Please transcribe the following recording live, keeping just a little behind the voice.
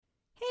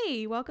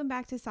Hey, welcome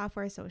back to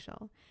Software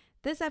Social.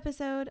 This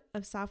episode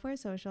of Software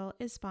Social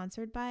is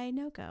sponsored by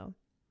Noco.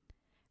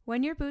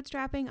 When you're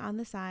bootstrapping on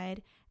the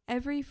side,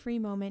 every free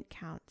moment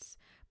counts.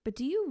 But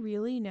do you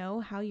really know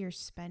how you're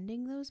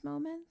spending those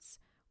moments?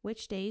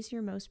 Which days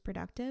you're most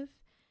productive?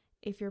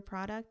 If your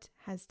product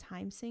has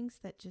time sinks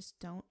that just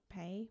don't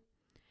pay?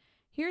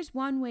 Here's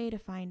one way to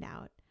find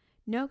out.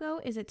 Noco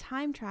is a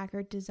time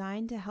tracker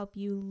designed to help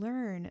you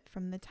learn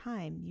from the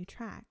time you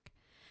track.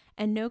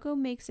 And Noco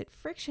makes it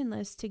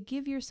frictionless to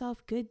give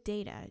yourself good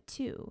data,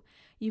 too.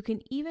 You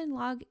can even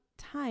log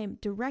time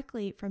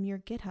directly from your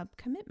GitHub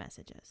commit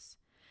messages.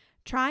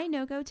 Try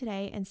Noco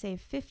today and save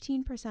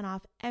 15%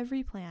 off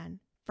every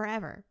plan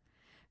forever.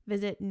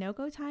 Visit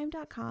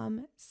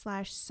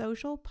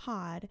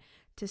nocotime.com/socialpod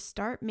to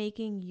start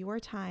making your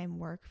time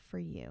work for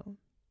you.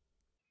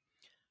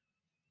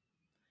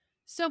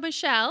 So,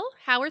 Michelle,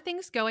 how are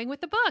things going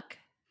with the book?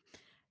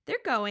 They're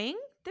going.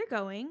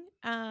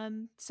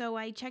 So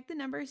I checked the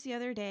numbers the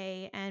other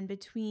day, and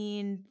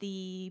between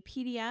the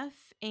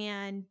PDF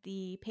and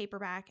the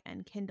paperback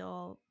and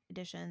Kindle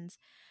editions,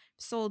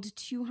 sold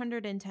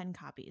 210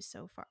 copies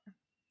so far.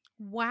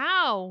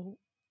 Wow.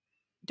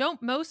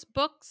 Don't most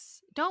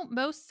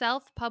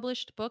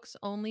self-published books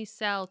only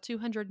sell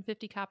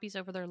 250 copies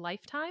over their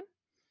lifetime?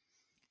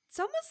 It's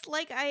almost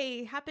like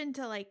I happened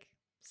to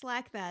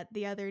Slack that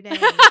the other day.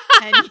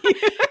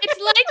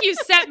 It's like you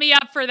set me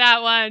up for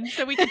that one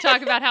so we can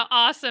talk about how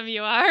awesome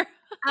you are.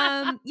 Yeah,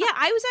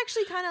 I was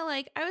actually kind of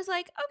I was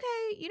like,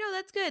 okay,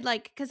 that's good.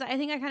 Because I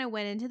think I kind of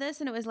went into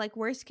this and it was like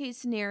worst case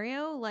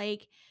scenario,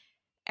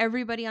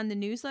 everybody on the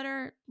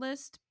newsletter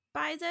list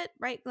buys it,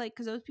 right?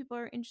 Because those people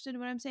are interested in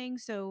what I'm saying.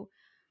 So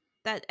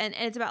that, and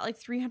it's about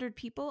 300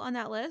 people on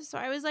that list. So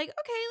I was like,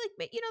 okay,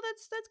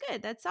 that's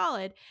good. That's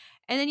solid.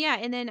 And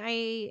then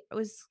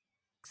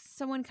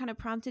someone kind of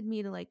prompted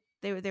me to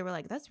they were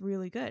like, that's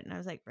really good. And I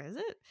was like, is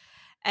it?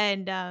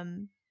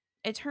 And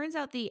it turns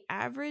out the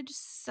average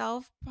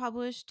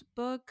self-published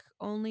book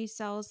only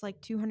sells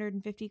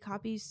 250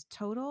 copies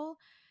total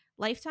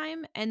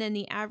lifetime. And then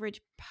the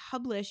average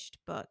published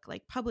book,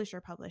 publisher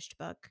published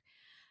book,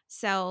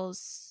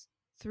 sells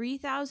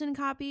 3,000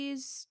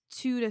 copies,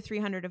 200 to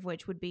 300 of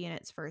which would be in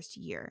its first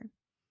year.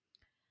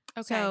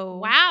 Okay. So,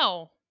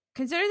 wow.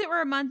 Consider that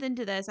we're a month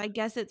into this. I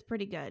guess it's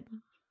pretty good.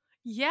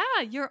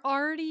 Yeah, you're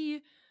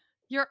already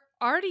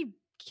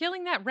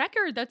killing that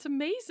record. That's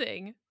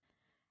amazing.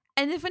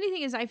 And the funny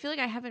thing is, I feel like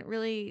I haven't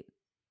really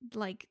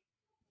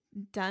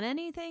done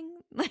anything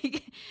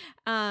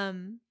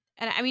and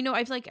I mean, no,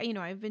 I feel like,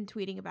 I've been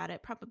tweeting about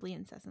it probably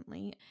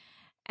incessantly,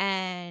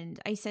 and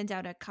I sent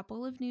out a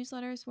couple of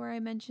newsletters where I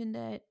mentioned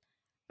it.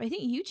 But I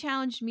think you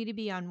challenged me to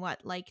be on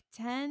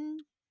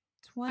 10,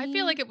 20. I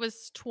feel like it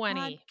was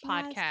 20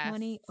 podcasts.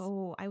 20.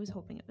 Oh, I was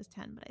hoping it was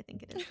 10, but I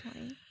think it is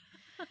 20.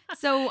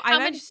 So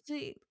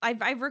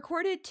I've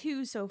recorded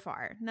 2 so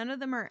far. None of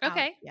them are out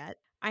yet.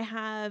 I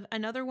have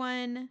another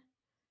one.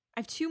 I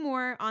have 2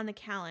 more on the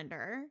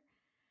calendar.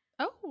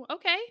 Oh,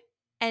 okay.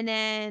 And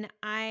then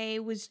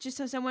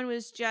someone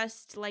was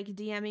just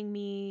DMing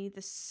me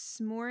this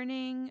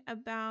morning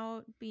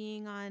about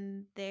being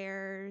on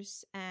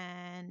theirs,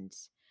 and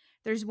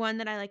there's one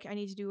that I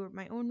need to do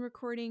my own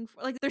recording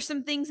for. There's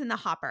some things in the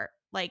hopper.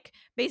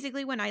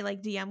 Basically when I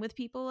DM with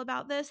people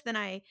about this, then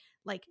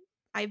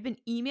I've been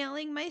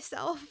emailing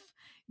myself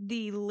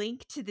the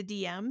link to the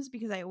DMs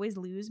because I always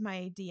lose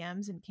my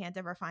DMs and can't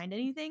ever find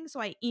anything.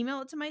 So I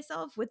email it to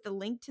myself with the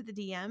link to the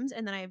DMs,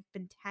 and then I've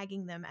been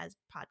tagging them as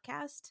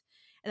podcast.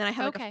 And then I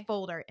have a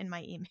folder in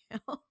my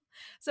email.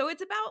 So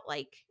it's about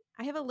I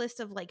have a list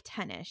of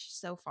 10-ish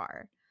so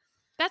far.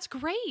 That's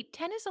great.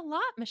 10 is a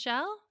lot,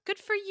 Michelle. Good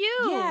for you.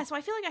 Yeah, so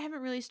I feel like I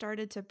haven't really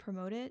started to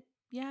promote it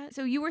yet.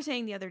 So you were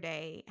saying the other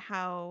day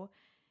how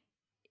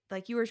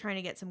you were trying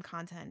to get some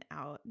content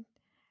out,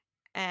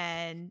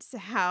 and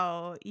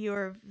how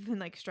you've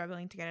been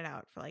struggling to get it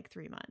out for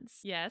 3 months.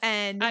 Yes,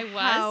 and I was.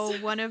 How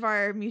one of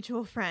our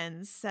mutual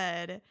friends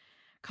said,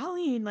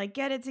 Colleen,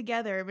 get it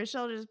together.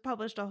 Michelle just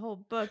published a whole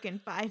book in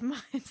 5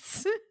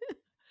 months.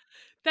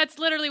 That's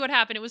literally what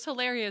happened. It was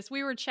hilarious.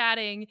 We were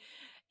chatting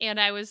and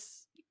I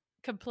was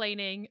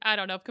complaining. I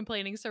don't know if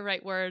complaining is the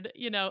right word,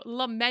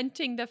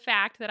 lamenting the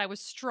fact that I was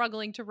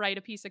struggling to write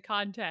a piece of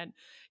content.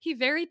 He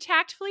very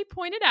tactfully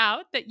pointed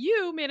out that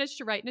you managed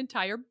to write an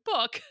entire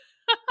book.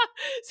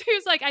 So he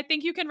was like, I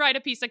think you can write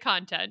a piece of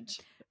content.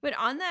 But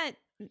on that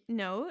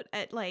note,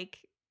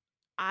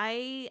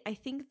 I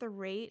think the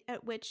rate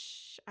at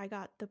which I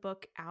got the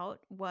book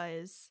out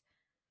was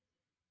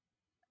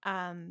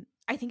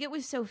I think it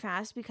was so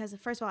fast because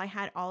first of all, I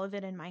had all of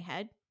it in my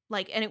head.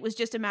 And it was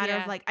just a matter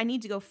of I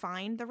need to go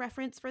find the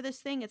reference for this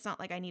thing. It's not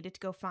like I needed to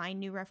go find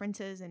new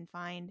references and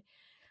find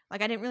I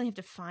didn't really have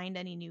to find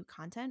any new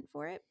content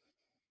for it.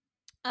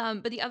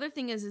 But the other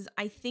thing is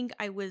I think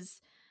I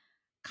was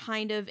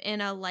kind of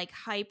in a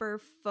hyper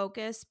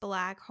focused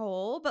black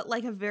hole, but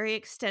a very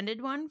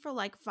extended one for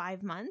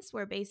 5 months,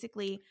 where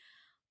basically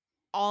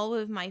all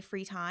of my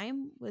free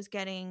time was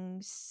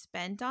getting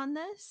spent on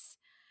this.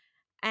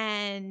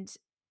 And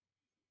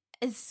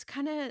it's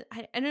kind of,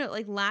 I don't know,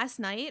 like last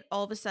night,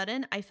 all of a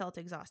sudden I felt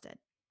exhausted,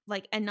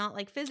 like, and not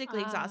like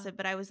physically Ah, exhausted,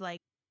 but I was like,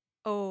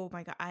 oh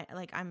my God,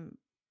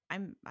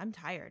 I'm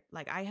tired.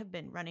 Like I have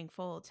been running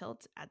full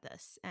tilt at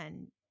this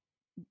and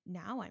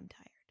now I'm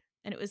tired.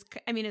 And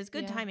I mean, it was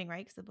good yeah. timing,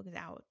 right? Because the book is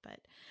out, but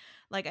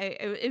like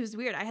it was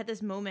weird. I had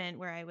this moment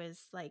where I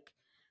was like,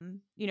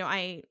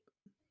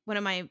 one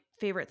of my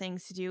favorite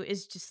things to do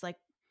is just like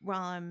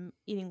while I'm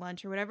eating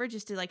lunch or whatever,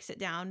 just to like sit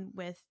down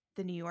with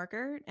the New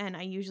Yorker. And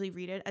I usually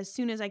read it as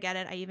soon as I get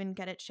it. I even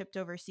get it shipped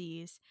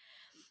overseas.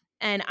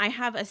 And I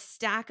have a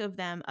stack of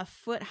them a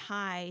foot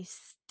high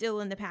still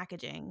in the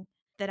packaging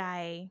that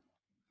I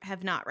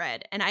have not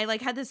read. And I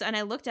like had this and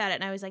I looked at it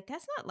and I was like,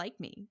 that's not like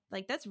me.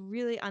 Like that's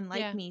really unlike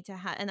Yeah. me to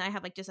have. And I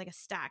have like just like a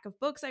stack of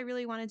books I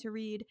really wanted to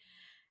read.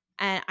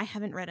 And I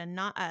haven't read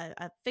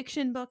a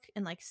fiction book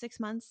in like 6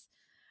 months.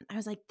 I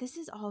was like, this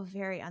is all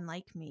very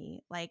unlike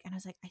me. Like, and I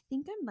was like, I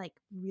think I'm like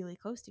really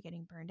close to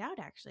getting burned out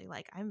actually.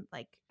 Like I'm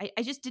like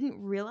I just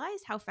didn't realize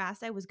how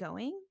fast I was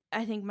going.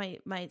 I think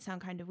might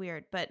sound kind of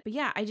weird, but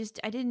yeah, I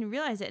didn't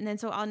realize it. And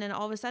then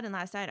all of a sudden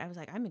last night I was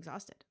like, I'm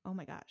exhausted. Oh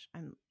my gosh.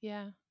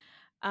 Yeah.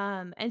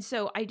 And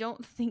so I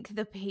don't think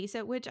the pace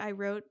at which I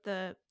wrote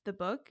the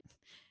book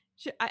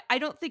I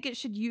don't think it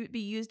should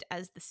be used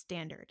as the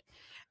standard.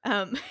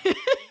 Um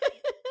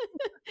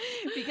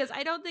because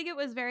I don't think it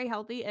was very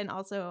healthy, and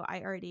also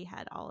I already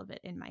had all of it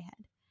in my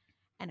head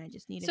and I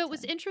just needed So it to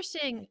was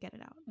interesting like get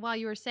it out. while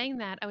you were saying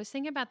that. I was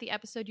thinking about the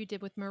episode you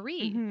did with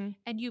Marie, Mhm.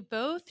 and you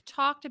both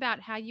talked about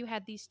how you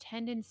had these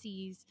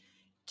tendencies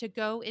to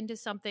go into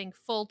something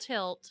full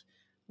tilt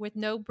with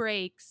no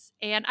breaks.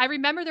 And I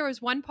remember there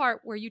was one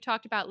part where you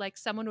talked about like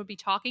someone would be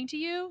talking to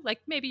you, like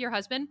maybe your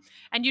husband,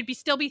 and you'd be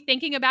still be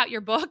thinking about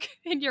your book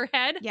in your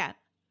head. Yeah.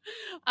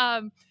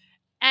 Um,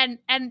 and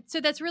so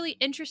that's really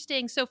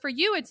interesting. So for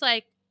you, it's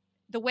like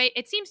the way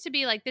it seems to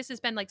be like this has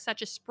been like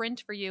such a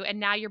sprint for you, and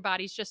now your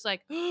body's just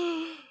like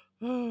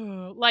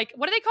like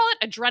what do they call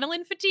it,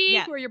 adrenaline fatigue,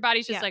 Yeah. where your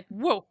body's just Yeah. like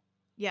whoa.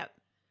 Yep.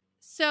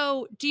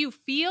 So do you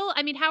feel,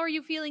 I mean, how are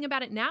you feeling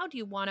about it now? Do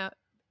you want to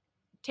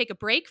take a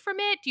break from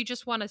it? Do you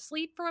just want to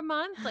sleep for a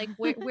month? Like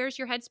where's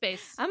your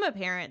headspace? I'm a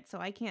parent, so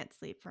I can't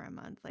sleep for a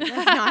month. Like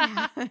that's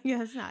not yeah,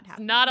 that's not It's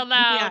not happening.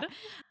 Yeah. allowed.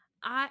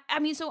 I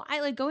mean, so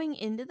I like going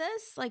into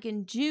this, like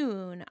in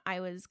June,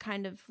 I was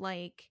kind of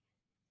like,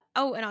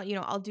 oh, and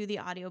I'll do the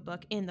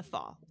audiobook in the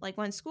fall. Like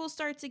when school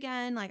starts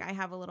again, like I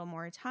have a little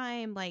more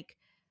time, like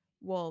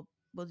we'll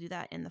do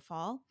that in the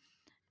fall.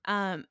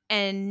 And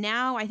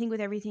now I think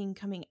with everything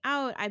coming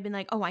out, I've been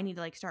like, oh, I need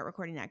to like start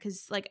recording that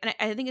cuz like and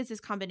I think it's this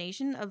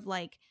combination of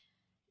like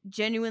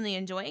genuinely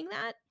enjoying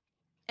that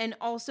and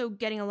also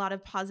getting a lot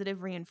of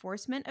positive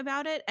reinforcement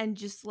about it and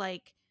just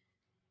like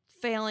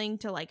failing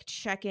to like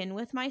check in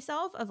with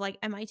myself of like,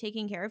 am I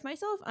taking care of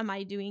myself? Am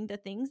I doing the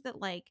things that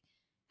like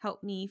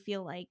help me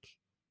feel like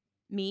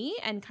me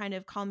and kind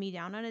of calm me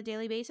down on a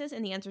daily basis?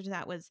 And the answer to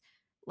that was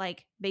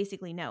like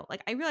basically no.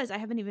 Like I realized I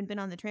haven't even been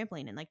on the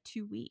trampoline in like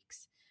 2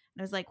 weeks.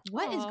 And I was like,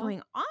 what is Oh,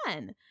 going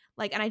on?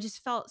 Like, and I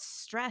just felt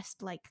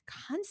stressed like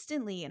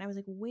constantly. And I was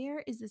like,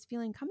 where is this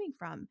feeling coming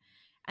from?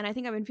 And I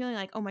think I've been feeling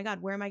like, oh my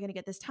God, where am I going to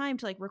get this time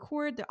to like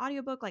record the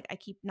audiobook? Like I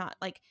keep not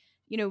like,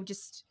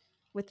 just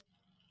with,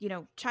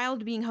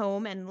 child being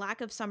home and lack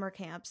of summer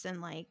camps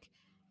and like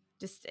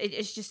just,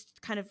 it's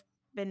just kind of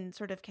been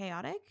sort of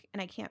chaotic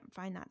and I can't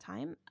find that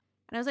time.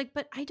 And I was like,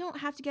 but I don't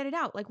have to get it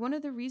out. Like one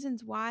of the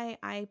reasons why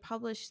I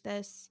published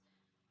this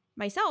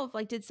myself,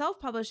 like did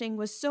self-publishing,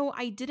 was so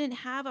I didn't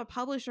have a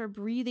publisher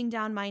breathing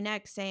down my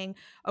neck saying,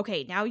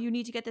 okay, now you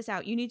need to get this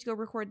out. You need to go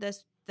record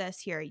this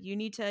here. You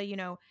need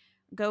to,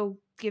 go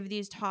give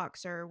these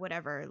talks or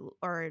whatever,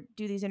 or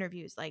do these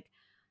interviews. Like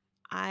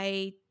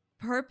I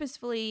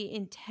purposefully,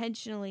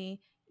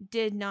 intentionally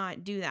did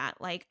not do that.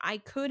 Like I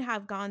could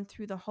have gone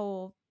through the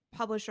whole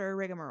publisher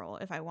rigmarole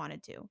if I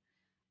wanted to.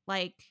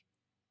 Like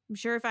I'm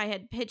sure if I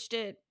had pitched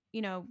it,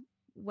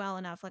 well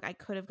enough, like I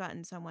could have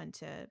gotten someone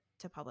to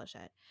publish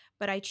it.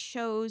 But I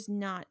chose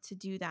not to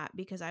do that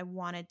because I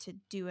wanted to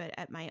do it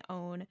at my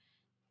own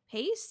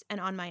pace and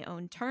on my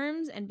own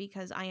terms, and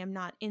because I am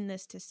not in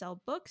this to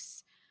sell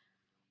books.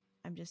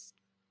 I'm just,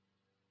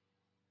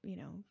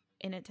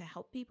 in it to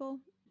help people.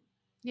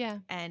 yeah.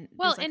 And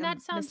Well, there's like and a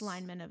that sounds,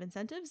 misalignment of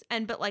incentives.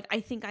 But like I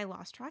think I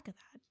lost track of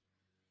that.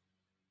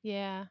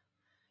 yeah.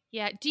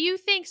 Yeah. Do you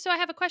think so? I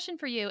have a question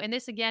for you. And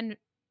this again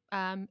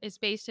is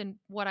based in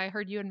what I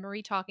heard you and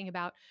Marie talking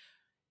about.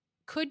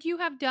 Could you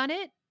have done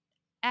it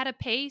at a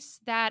pace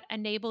that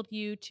enabled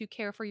you to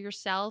care for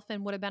yourself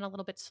and would have been a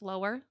little bit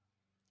slower?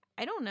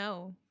 I don't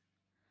know.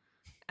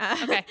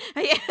 Okay.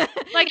 Yeah,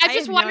 Like I'm I just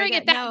have no wondering idea.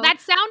 if that No.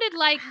 that sounded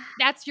like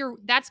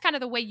that's kind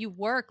of the way you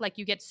work, like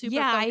you get super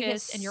Yeah, I get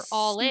focused and you're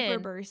all super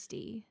in,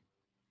 bursty.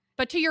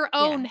 but to your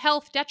own Yeah.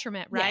 health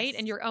detriment, right?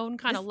 And Yes. your own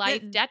kind of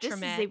life This is a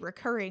detriment.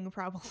 recurring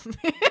problem.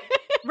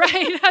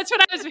 Right. That's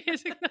what I was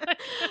basically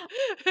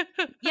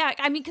Yeah,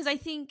 I mean, because I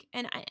think,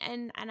 and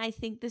I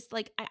think this,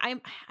 like, I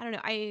don't know,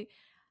 I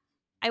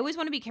always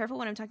want to be careful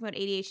when I'm talking about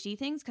ADHD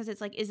things because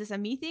it's like, is this a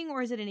me thing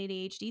or is it an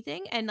ADHD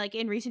thing? And like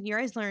in recent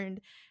years, I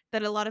learned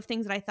that a lot of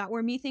things that I thought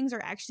were me things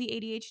are actually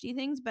ADHD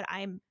things, but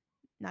I'm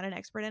not an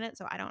expert in it,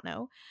 so I don't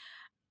know.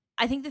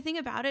 I think the thing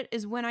about it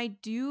is when I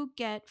do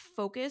get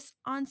focused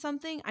on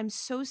something, I'm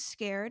so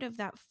scared of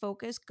that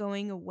focus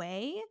going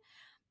away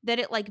that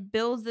it like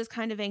builds this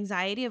kind of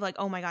anxiety of like,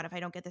 oh my God, if I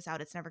don't get this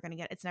out, it's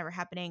never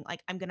happening.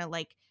 Like I'm gonna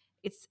like,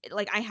 it's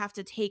like I have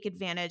to take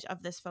advantage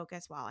of this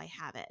focus while I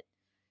have it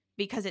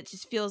because it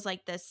just feels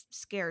like this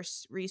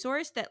scarce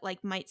resource that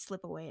like might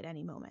slip away at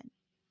any moment.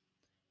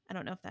 I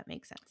don't know if that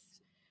makes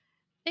sense.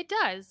 It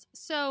does.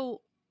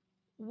 So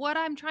what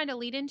I'm trying to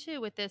lead into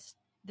with this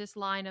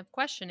line of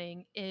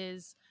questioning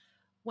is,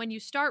 when you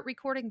start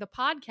recording the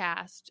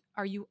podcast,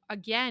 are you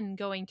again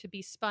going to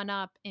be spun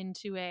up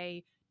into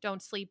a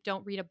don't sleep,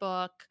 don't read a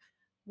book,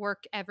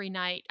 work every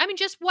night? I mean,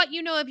 just what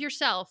you know of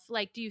yourself.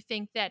 Like, do you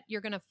think that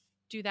you're going to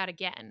do that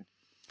again?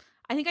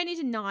 I think I need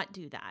to not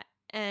do that.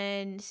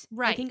 And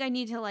I think I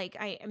need to like,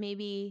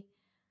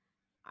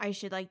 I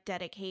should like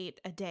dedicate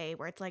a day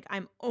where it's like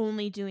I'm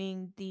only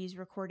doing these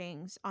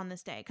recordings on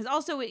this day. Cause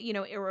also,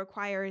 it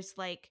requires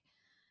like,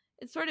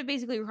 it sort of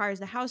basically requires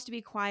the house to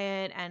be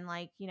quiet and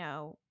like,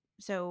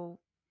 so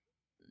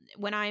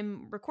when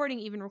I'm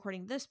even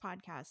recording this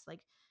podcast, like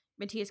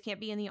Matthias can't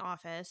be in the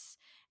office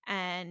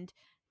and,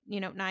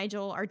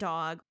 Nigel, our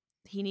dog,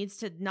 he needs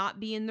to not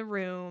be in the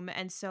room.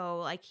 And so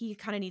like he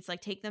kind of needs to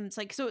like take them. It's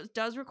like, so it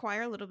does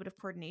require a little bit of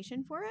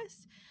coordination for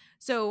us.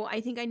 So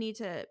I think I need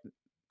to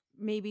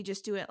maybe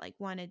just do it like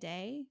one a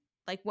day,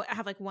 like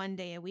have like one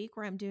day a week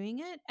where I'm doing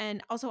it.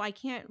 And also I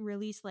can't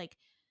release like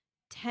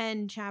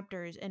 10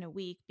 chapters in a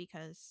week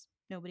because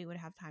nobody would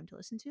have time to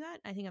listen to that.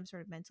 I think I'm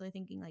sort of mentally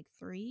thinking like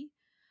 3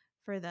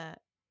 for the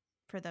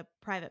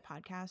private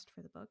podcast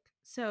for the book.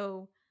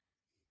 So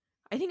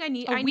I think I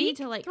need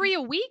to like 3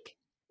 a week?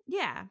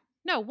 Yeah.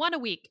 No, 1 a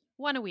week.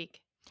 1 a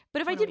week.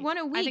 But if I did 1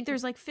 a week,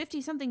 there's like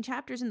 50 something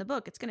chapters in the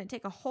book. It's going to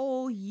take a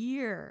whole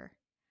year.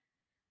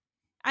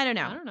 I don't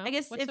know. I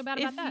guess what's if, so bad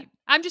if about that?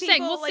 I'm just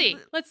saying, we'll see.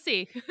 Let's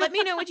see. Let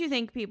me know what you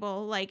think,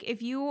 people. Like,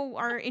 if you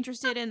are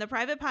interested in the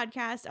private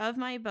podcast of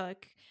my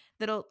book,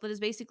 that is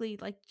basically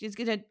like just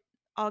gonna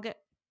all get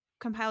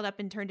compiled up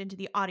and turned into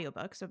the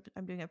audiobook. So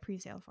I'm doing a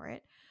pre-sale for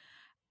it.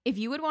 If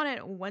you would want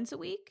it once a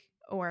week,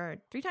 or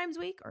 3 times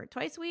a week, or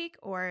twice a week,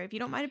 or if you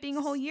don't mind it being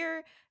a whole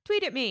year,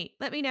 tweet at me.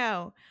 Let me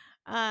know.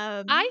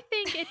 I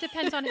think it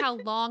depends on how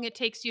long it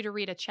takes you to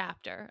read a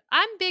chapter.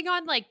 I'm big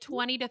on like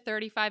 20 to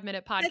 35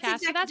 minute podcasts,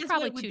 so that's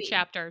probably 2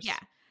 chapters. Yeah.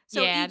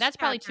 So yeah, that's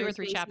probably 2 or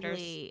 3 chapters.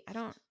 I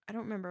don't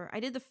remember. I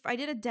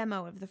did a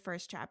demo of the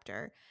first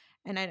chapter,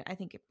 and I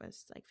think it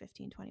was like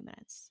 15-20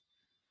 minutes.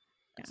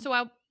 Yeah.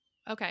 So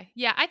okay.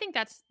 Yeah, I think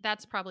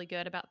that's probably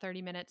good, about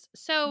 30 minutes.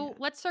 So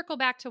let's circle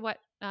back to what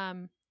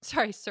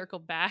circle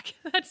back.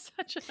 That's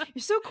such a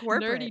You're so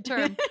corporate. Nerdy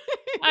term.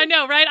 I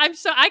know, right?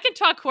 I can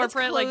talk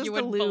corporate like you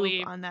wouldn't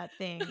believe on that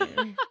thing.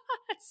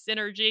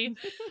 Synergy.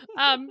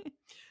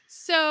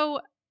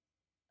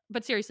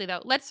 But seriously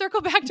though, let's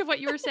circle back to what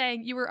you were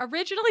saying. You were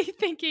originally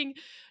thinking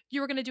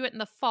you were going to do it in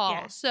the fall.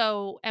 Yeah.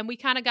 So, and we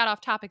kind of got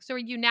off topic. So are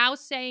you now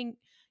saying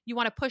you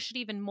want to push it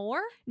even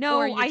more?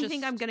 No, I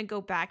think I'm going to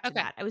go back to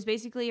that. I was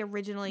basically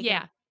originally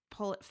going to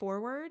pull it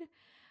forward.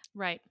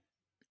 Right.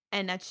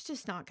 And that's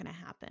just not going to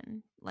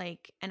happen.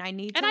 Like, and I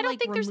need to I don't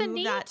think remove there's a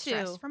need that to.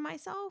 stress from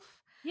myself.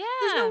 Yeah.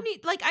 There's no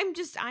need. Like,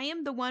 I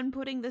am the one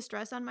putting the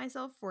stress on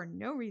myself for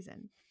no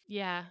reason.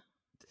 Yeah.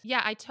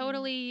 Yeah, I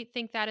totally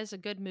think that is a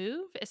good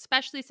move,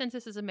 especially since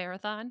this is a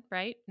marathon,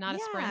 right? Not a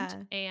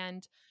sprint.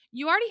 And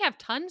you already have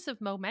tons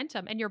of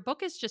momentum and your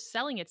book is just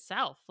selling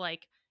itself.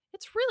 Like,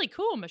 it's really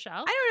cool,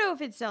 Michelle. I don't know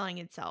if it's selling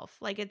itself.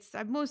 Like,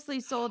 I've mostly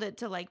sold it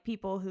to like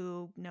people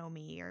who know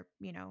me or,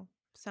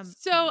 some.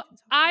 So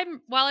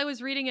while I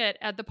was reading it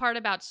at the part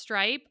about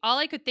Stripe, all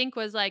I could think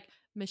was like,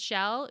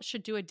 Michelle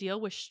should do a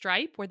deal with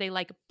Stripe where they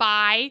like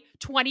buy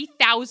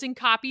 20,000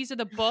 copies of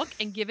the book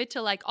and give it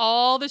to like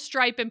all the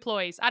Stripe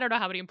employees. I don't know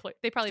how many employees.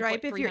 They probably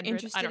Stripe. If you're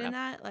interested in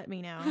that, let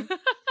me know.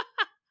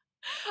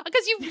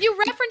 Because you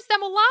reference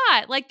them a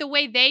lot, like the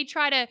way they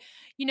try to,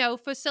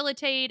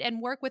 facilitate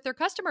and work with their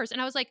customers.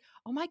 And I was like,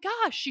 oh my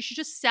gosh, you should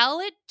just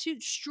sell it to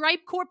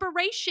Stripe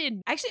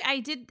Corporation. Actually,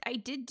 I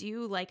did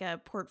do like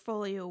a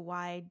portfolio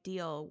wide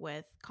deal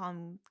with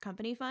Calm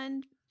Company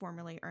Fund,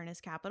 formerly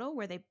Earnest Capital,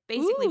 where they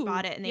basically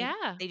bought it and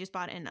they just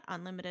bought an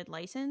unlimited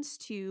license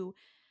to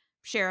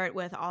share it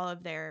with all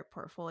of their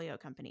portfolio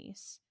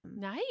companies.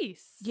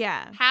 Nice.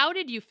 Yeah. How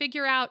did you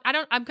figure out? I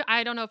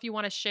don't know if you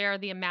want to share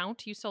the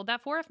amount you sold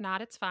that for. If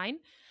not, it's fine.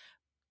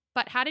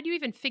 But how did you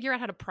even figure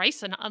out how to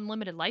price an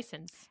unlimited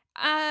license?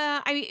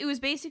 It was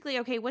basically,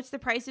 okay, what's the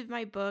price of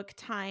my book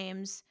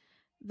times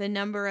the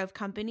number of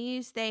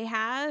companies they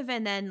have,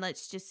 and then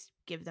let's just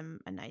give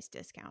them a nice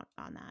discount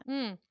on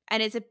that.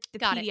 And it's the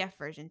PDF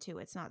version too.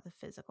 It's not the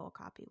physical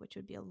copy, which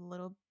would be a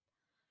little.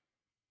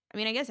 I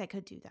mean, I guess I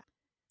could do that.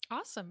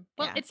 Awesome.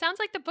 Well, It sounds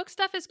like the book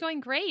stuff is going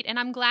great, and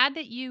I'm glad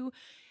that you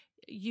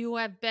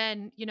have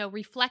been,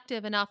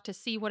 reflective enough to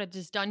see what it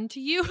has done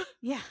to you.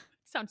 Yeah.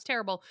 Sounds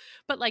terrible,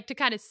 but like to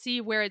kind of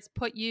see where it's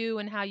put you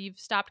and how you've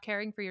stopped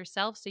caring for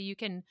yourself so you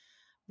can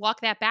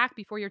walk that back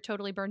before you're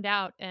totally burned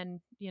out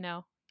and,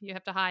 You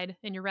have to hide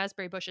in your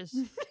raspberry bushes.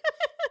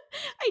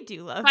 I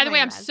do love By the my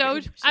way, raspberry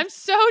bushes. I'm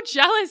so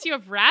jealous you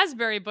have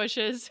raspberry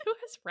bushes. Who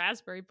has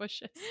raspberry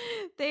bushes?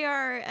 They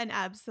are an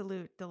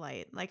absolute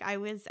delight. Like I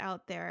was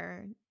out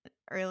there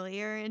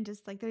earlier and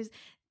just like there's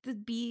the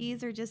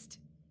bees are just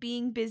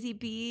being busy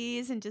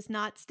bees and just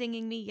not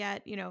stinging me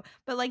yet, you know,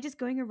 but like just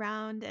going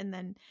around and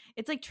then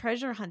it's like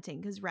treasure hunting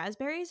because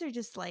raspberries are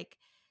just like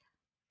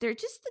they're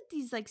just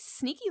these like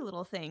sneaky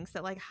little things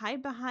that like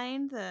hide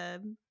behind the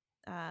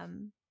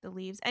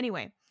leaves.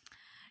 Anyway,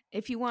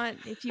 if you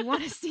want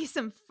to see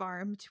some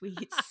farm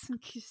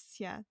tweets,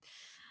 yeah.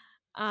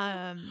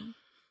 Um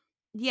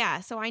yeah,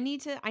 so I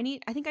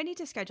think I need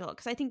to schedule it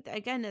because I think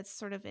again that's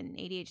sort of an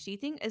ADHD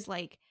thing is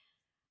like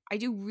I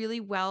do really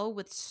well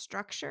with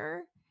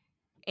structure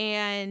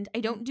and I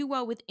don't do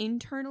well with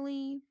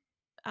internally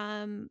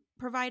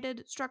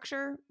provided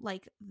structure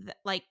like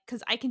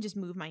cuz I can just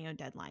move my own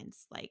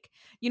deadlines. Like,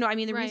 you know, I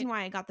mean the reason Right.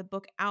 why I got the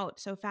book out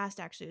so fast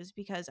actually is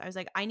because I was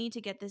like I need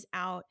to get this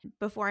out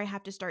before I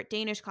have to start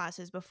Danish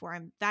classes before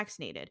I'm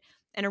vaccinated.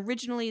 And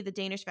originally the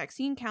Danish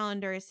vaccine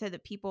calendar said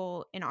that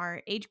people in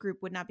our age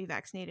group would not be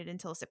vaccinated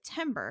until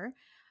September.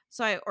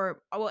 So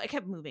I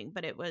kept moving,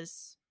 but it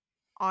was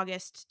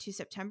August to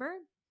September.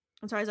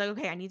 And so I was like,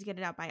 okay, I need to get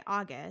it out by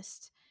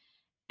August.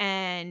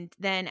 And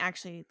then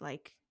actually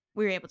like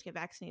we were able to get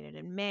vaccinated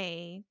in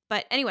May.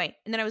 But anyway,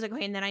 and then I was like,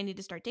 okay, and then I need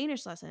to start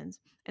Danish lessons.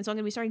 And so I'm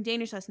going to be starting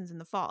Danish lessons in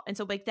the fall. And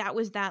so like that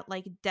was that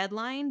like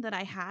deadline that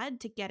I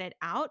had to get it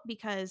out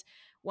because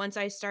once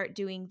I start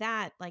doing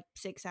that like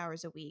 6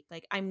 hours a week,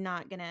 like I'm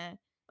not going to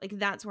like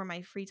that's where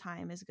my free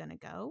time is going to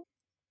go.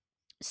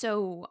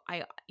 So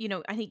I you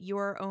know, I think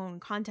your own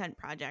content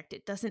project,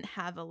 it doesn't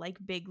have a like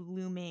big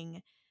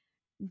looming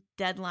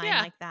deadline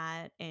Yeah. like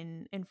that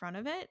in front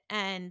of it,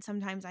 and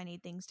sometimes I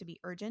need things to be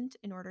urgent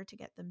in order to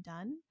get them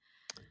done.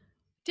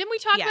 Didn't we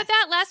talk about Yes.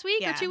 that last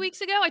week or Yeah. 2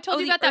 weeks ago? I told Oh,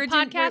 you the about that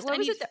urgent podcast. what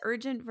was it? The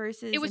urgent It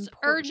versus was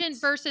important?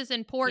 urgent versus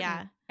important.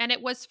 Yeah. And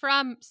it was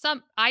from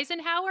some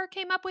Eisenhower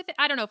came up with it.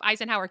 I don't know if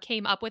Eisenhower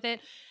came up with it,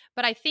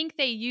 but I think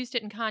they used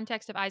it in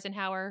context of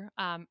Eisenhower.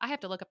 I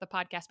have to look up the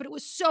podcast, but it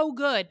was so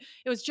good.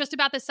 It was just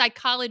about the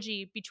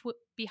psychology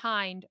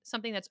behind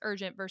something that's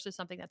urgent versus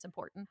something that's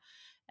important.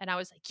 And I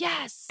was like,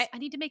 yes, I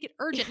need to make it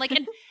urgent. Like,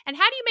 and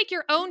how do you make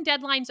your own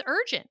deadlines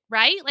urgent,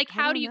 right? Like, I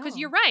how do don't you, because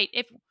you're know. right.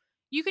 If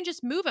you can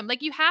just move them,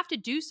 like, you have to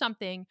do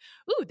something.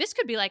 Ooh, this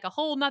could be like a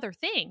whole nother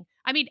thing.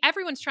 I mean,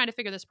 everyone's trying to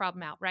figure this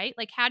problem out, right?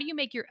 Like, how do you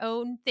make your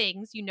own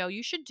things you know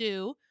you should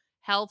do,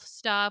 health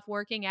stuff,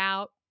 working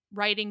out,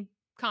 writing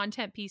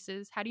content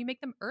pieces? How do you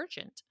make them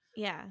urgent?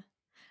 Yeah.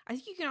 I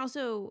think you can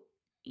also,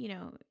 you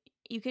know,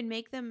 you can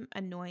make them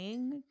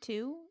annoying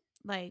too.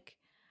 Like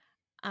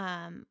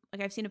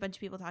I've seen a bunch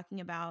of people talking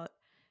about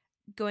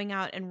going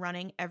out and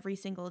running every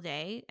single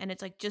day and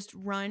it's like just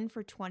run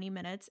for 20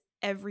 minutes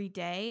every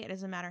day. It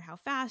doesn't matter how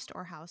fast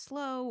or how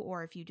slow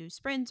or if you do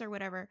sprints or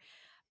whatever,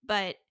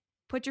 but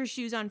put your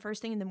shoes on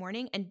first thing in the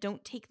morning and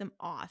don't take them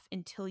off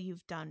until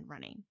you've done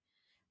running.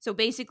 So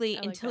basically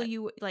I like until that.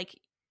 you like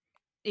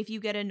if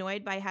you get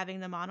annoyed by having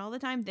them on all the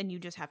time, then you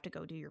just have to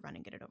go do your run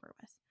and get it over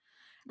with.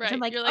 Which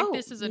I'm Right. like, You're like, "Oh,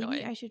 this is maybe I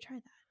annoying. should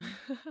try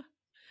that."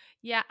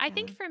 Yeah. I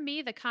think Yeah. for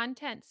me, the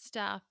content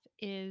stuff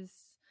is,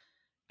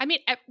 I mean,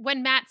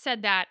 when Matt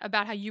said that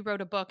about how you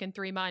wrote a book in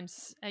 3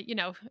 months,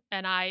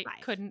 and I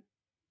 5. couldn't,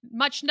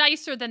 much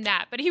nicer than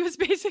that, but he was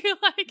basically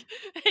like,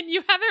 and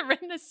you haven't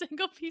written a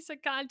single piece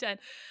of content.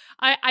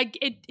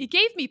 It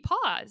gave me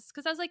pause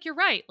because I was like, you're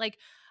right. Like,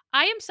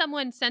 I am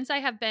someone, since I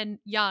have been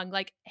young,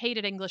 like,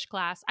 hated English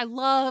class. I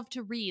love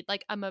to read.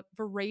 Like, I'm a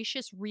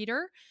voracious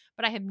reader,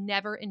 but I have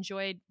never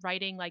enjoyed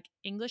writing like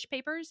English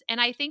papers.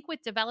 And I think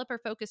with developer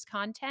focused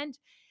content,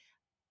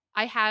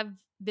 I have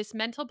this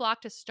mental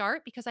block to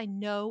start because I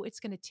know it's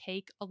going to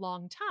take a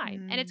long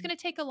time. And it's Mm. going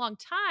to take a long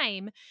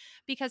time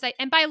because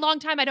and by a long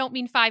time, I don't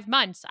mean 5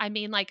 months. I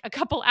mean like a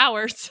couple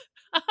hours.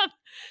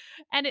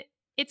 And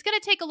it's going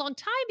to take a long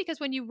time because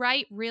when you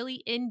write really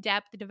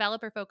in-depth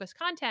developer focused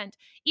content,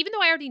 even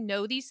though I already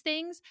know these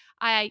things,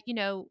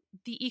 the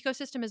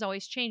ecosystem is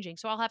always changing.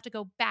 So I'll have to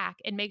go back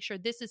and make sure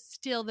this is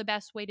still the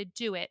best way to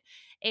do it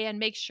and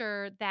make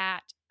sure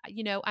that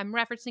I'm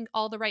referencing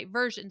all the right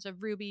versions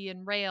of Ruby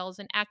and Rails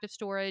and active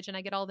storage, and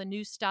I get all the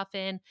new stuff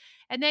in.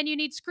 And then you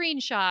need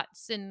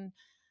screenshots, and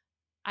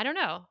I don't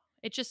know.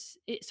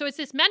 So it's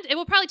this it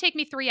will probably take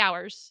me 3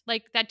 hours.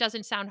 Like, that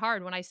doesn't sound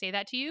hard when I say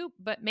that to you,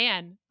 but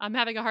man, I'm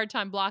having a hard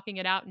time blocking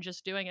it out and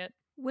just doing it.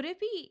 Would it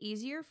be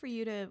easier for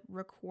you to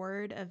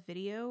record a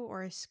video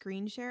or a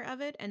screen share of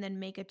it and then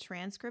make a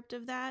transcript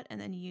of that and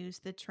then use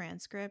the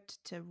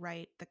transcript to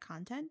write the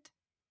content?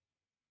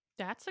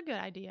 That's a good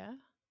idea.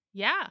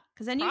 Yeah,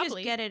 Because then you just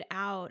probably. get it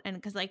out and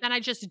because like And I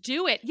just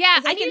do it. Yeah,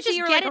 because I I need can to see just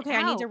you're get like, it okay,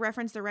 I need to out.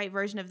 reference the right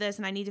version of this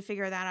and I need to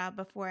figure that out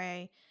before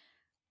I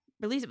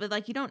release it. But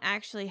like you don't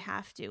actually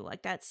have to.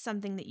 Like that's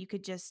something that you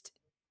could just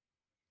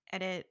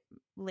edit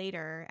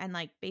later and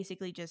like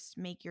basically just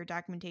make your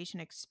documentation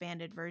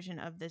expanded version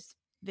of this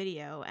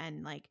video.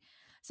 And like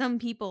some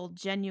people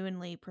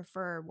genuinely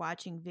prefer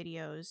watching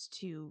videos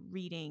to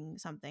reading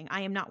something.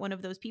 I am not one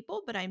of those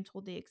people, but I'm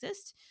told they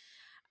exist.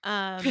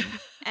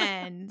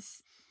 And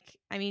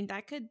I mean,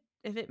 that could,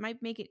 if it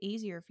might make it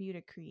easier for you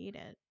to create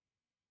it.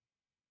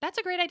 That's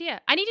a great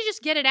idea. I need to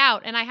just get it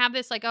out. And I have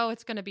this like, oh,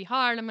 it's going to be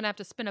hard. I'm going to have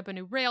to spin up a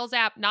new Rails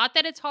app. Not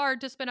that it's hard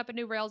to spin up a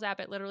new Rails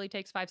app. It literally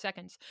takes 5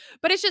 seconds.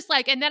 But it's just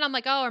like, and then I'm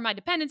like, oh, are my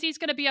dependencies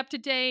going to be up to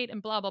date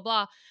and blah, blah,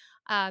 blah.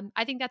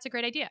 I think that's a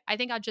great idea. I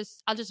think I'll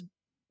just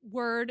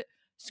Word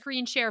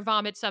screen share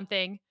vomit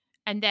something.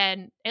 And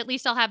then at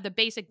least I'll have the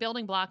basic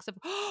building blocks of,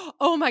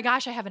 oh my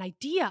gosh, I have an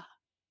idea.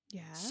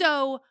 Yeah.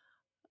 So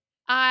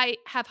I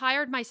have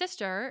hired my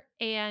sister,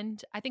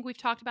 and I think we've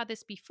talked about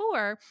this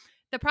before.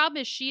 The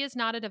problem is she is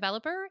not a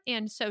developer,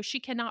 and so she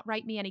cannot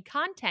write me any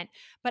content.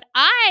 But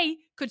I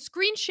could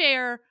screen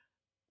share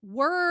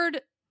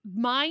Word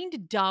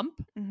mind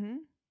dump,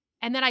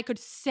 and then I could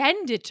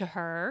send it to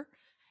her,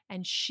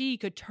 and she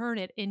could turn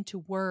it into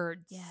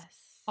words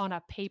on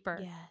a paper.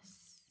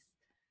 Yes.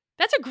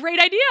 That's a great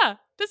idea.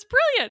 That's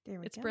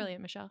brilliant. It's go.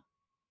 brilliant, Michelle.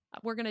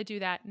 We're going to do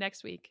that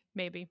next week,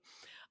 maybe.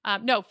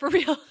 No, for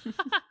real.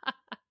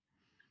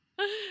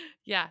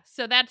 Yeah,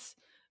 so that's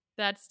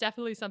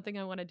definitely something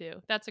I want to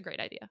do. That's a great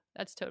idea.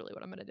 That's totally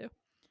what I'm going to do.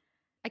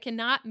 I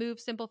cannot move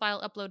simple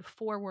file upload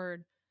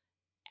forward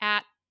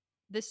at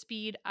the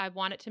speed I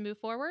want it to move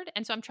forward.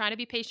 And so I'm trying to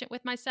be patient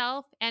with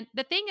myself. And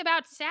the thing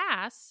about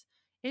SaaS,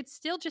 it's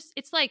still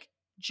it's like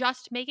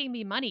just making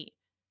me money,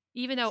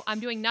 even though I'm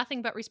doing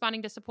nothing but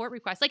responding to support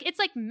requests. Like, it's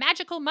like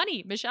magical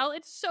money, Michelle.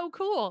 It's so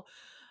cool.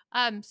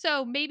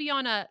 So maybe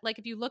on a, like,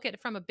 if you look at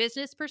it from a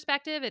business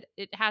perspective,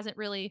 it hasn't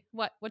really,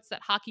 what's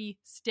that hockey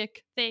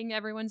stick thing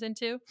everyone's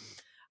into?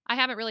 I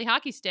haven't really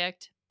hockey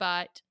sticked,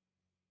 but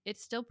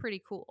it's still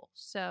pretty cool.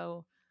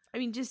 So, I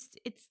mean, just,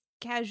 it's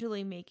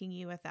casually making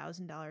you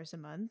 $1,000 a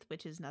month,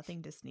 which is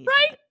nothing to sneeze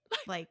right? at.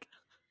 Like,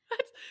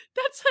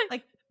 that's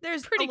like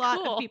there's pretty a lot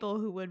cool. of people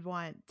who would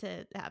want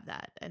to have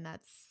that. And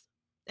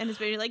it's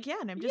very like,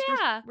 yeah, and I'm just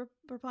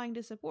replying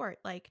to support.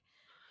 Like,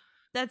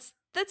 that's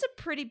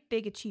a pretty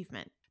big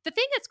achievement. The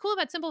thing that's cool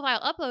about simple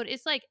file upload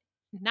is like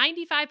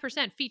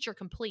 95% feature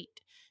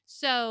complete.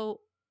 So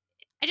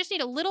I just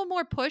need a little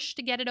more push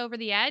to get it over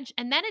the edge.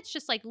 And then it's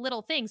just like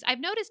little things. I've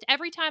noticed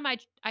every time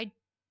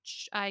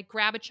I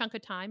grab a chunk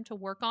of time to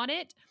work on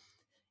it,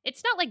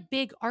 it's not like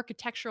big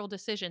architectural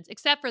decisions,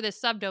 except for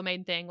this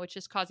subdomain thing, which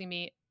is causing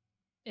me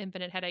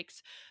infinite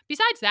headaches.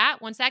 Besides that,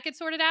 once that gets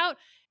sorted out,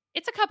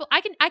 it's a couple,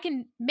 I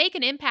can make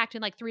an impact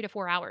in like 3 to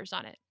 4 hours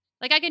on it.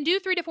 Like, I can do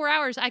 3 to 4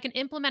 hours. I can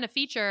implement a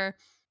feature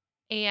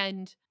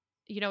and,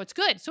 it's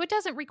good. So it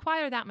doesn't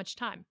require that much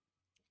time.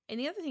 And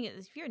the other thing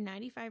is, if you're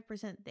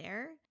 95%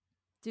 there,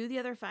 do the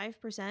other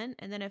 5%.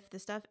 And then if the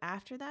stuff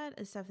after that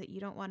is stuff that you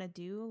don't want to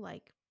do,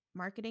 like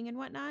marketing and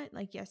whatnot,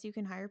 like, yes, you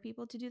can hire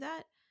people to do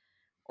that.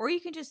 Or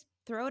you can just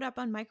throw it up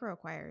on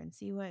MicroAcquire and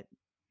see what,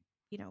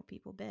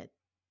 people bid.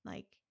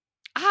 Like,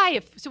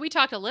 so we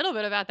talked a little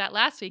bit about that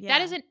last week. Yeah.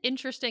 That is an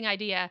interesting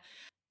idea.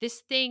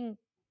 This thing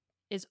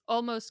is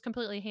almost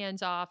completely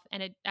hands off.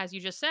 And it, as you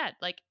just said,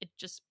 like, it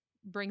just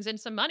brings in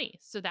some money.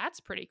 So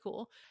that's pretty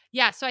cool.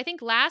 Yeah. So I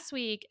think last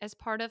week, as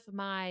part of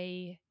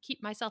my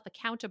Keep Myself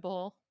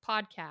Accountable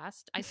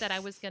podcast, I said I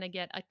was going to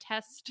get a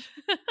test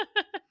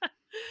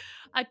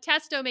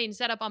domain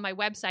set up on my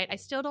website. I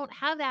still don't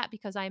have that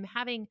because I'm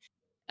having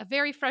a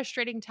very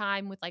frustrating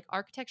time with like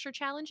architecture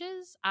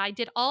challenges. I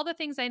did all the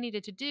things I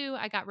needed to do.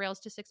 I got Rails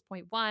to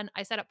 6.1.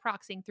 I set up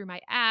proxying through my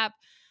app,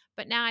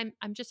 but now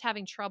I'm just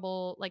having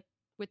trouble like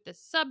with the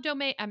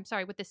subdomain,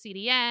 with the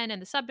CDN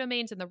and the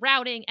subdomains and the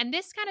routing and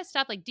this kind of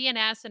stuff. Like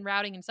DNS and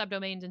routing and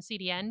subdomains and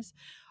CDNs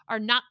are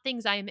not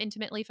things I am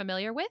intimately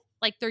familiar with.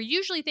 Like, they're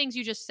usually things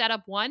you just set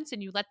up once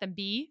and you let them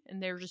be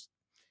and they're just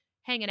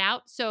hanging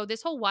out. So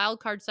this whole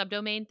wildcard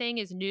subdomain thing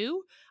is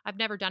new. I've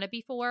never done it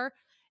before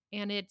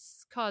and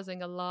it's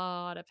causing a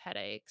lot of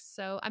headaches.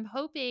 So I'm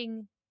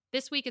hoping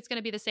this week it's going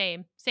to be the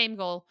same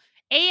goal.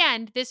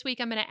 And this week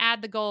I'm going to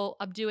add the goal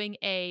of doing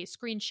a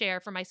screen share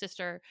for my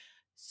sister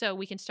so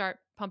we can start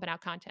pumping out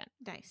content.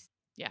 Nice.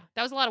 Yeah,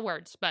 that was a lot of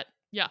words, but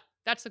yeah,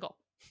 that's the goal.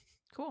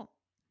 Cool.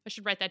 I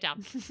should write that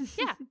down.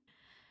 Yeah,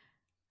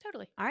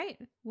 totally. All right.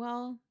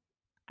 Well,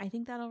 I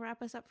think that'll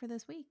wrap us up for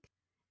this week.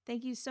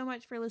 Thank you so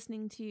much for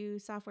listening to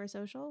Software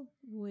Social.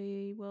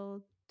 We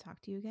will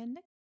talk to you again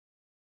next.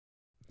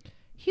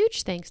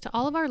 Huge thanks to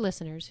all of our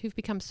listeners who've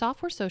become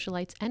software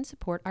socialites and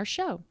support our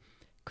show.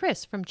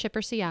 Chris from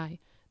Chipper CI,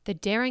 the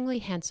daringly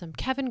handsome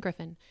Kevin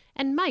Griffin,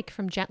 and Mike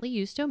from Gently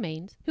Used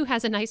Domains, who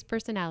has a nice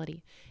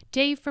personality,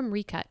 Dave from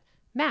Recut,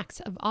 Max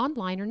of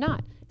Online or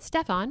Not,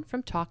 Stefan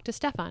from Talk to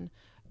Stefan,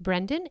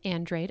 Brendan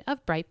Andrade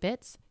of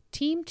Brightbits,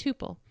 Team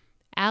Tuple,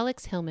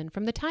 Alex Hillman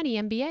from the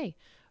Tiny MBA,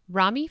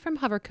 Rami from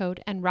Hovercode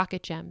and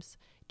Rocket Gems,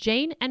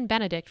 Jane and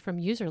Benedict from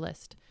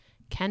Userlist,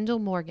 Kendall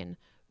Morgan,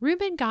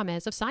 Ruben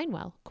Gomez of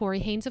Signwell, Corey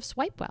Haynes of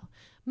Swipewell,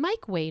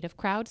 Mike Wade of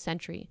Crowd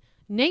Sentry,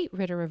 Nate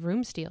Ritter of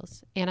Room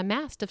Steals, Anna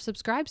Mast of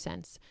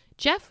SubscribeSense,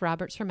 Jeff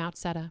Roberts from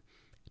Outseta,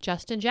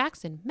 Justin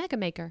Jackson,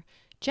 Megamaker,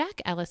 Jack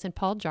Ellis and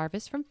Paul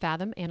Jarvis from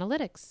Fathom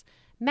Analytics,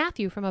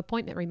 Matthew from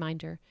Appointment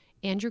Reminder,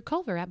 Andrew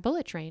Culver at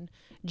Bullet Train,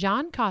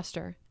 John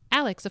Coster,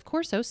 Alex of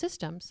Corso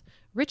Systems,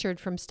 Richard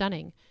from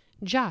Stunning,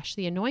 Josh,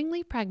 the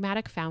annoyingly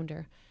pragmatic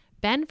founder,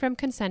 Ben from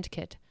Consent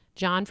Kit,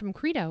 John from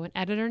Credo and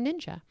Editor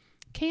Ninja,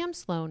 Cam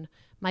Sloan,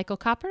 Michael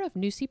Copper of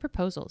Newsy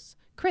Proposals,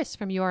 Chris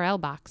from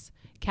URL Box,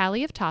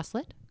 Callie of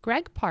Toslet,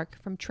 Greg Park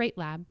from Trait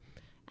Lab,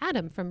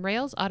 Adam from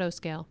Rails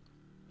Autoscale,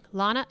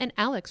 Lana and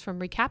Alex from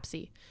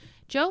Recapsy,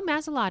 Joe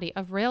Mazzolotti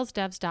of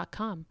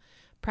RailsDevs.com,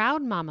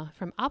 Proud Mama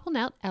from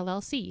AppleNet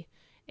LLC,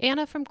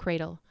 Anna from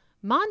Cradle,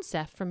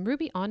 Monsef from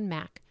Ruby on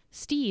Mac,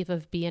 Steve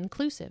of Be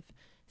Inclusive,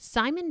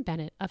 Simon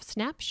Bennett of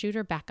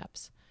Snapshooter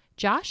Backups,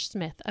 Josh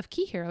Smith of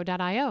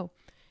KeyHero.io,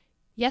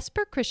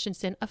 Jesper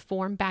Christensen of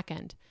Form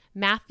Backend,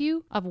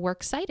 Matthew of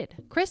Works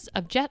Cited, Chris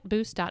of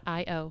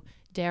JetBoost.io,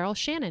 Daryl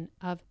Shannon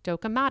of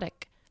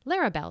Docamatic,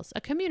 Larabelles,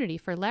 a community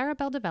for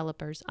Laravel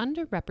developers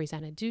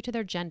underrepresented due to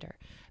their gender,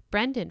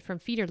 Brendan from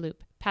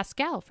Feederloop,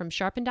 Pascal from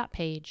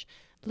Sharpen.page,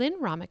 Lynn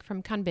Romick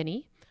from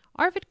Konbini,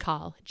 Arvid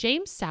Kahl,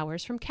 James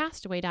Sowers from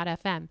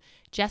Castaway.fm,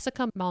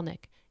 Jessica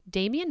Malnick,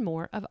 Damian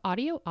Moore of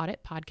Audio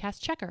Audit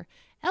Podcast Checker,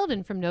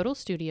 Eldon from Nodal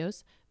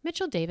Studios,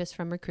 Mitchell Davis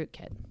from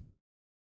RecruitKit.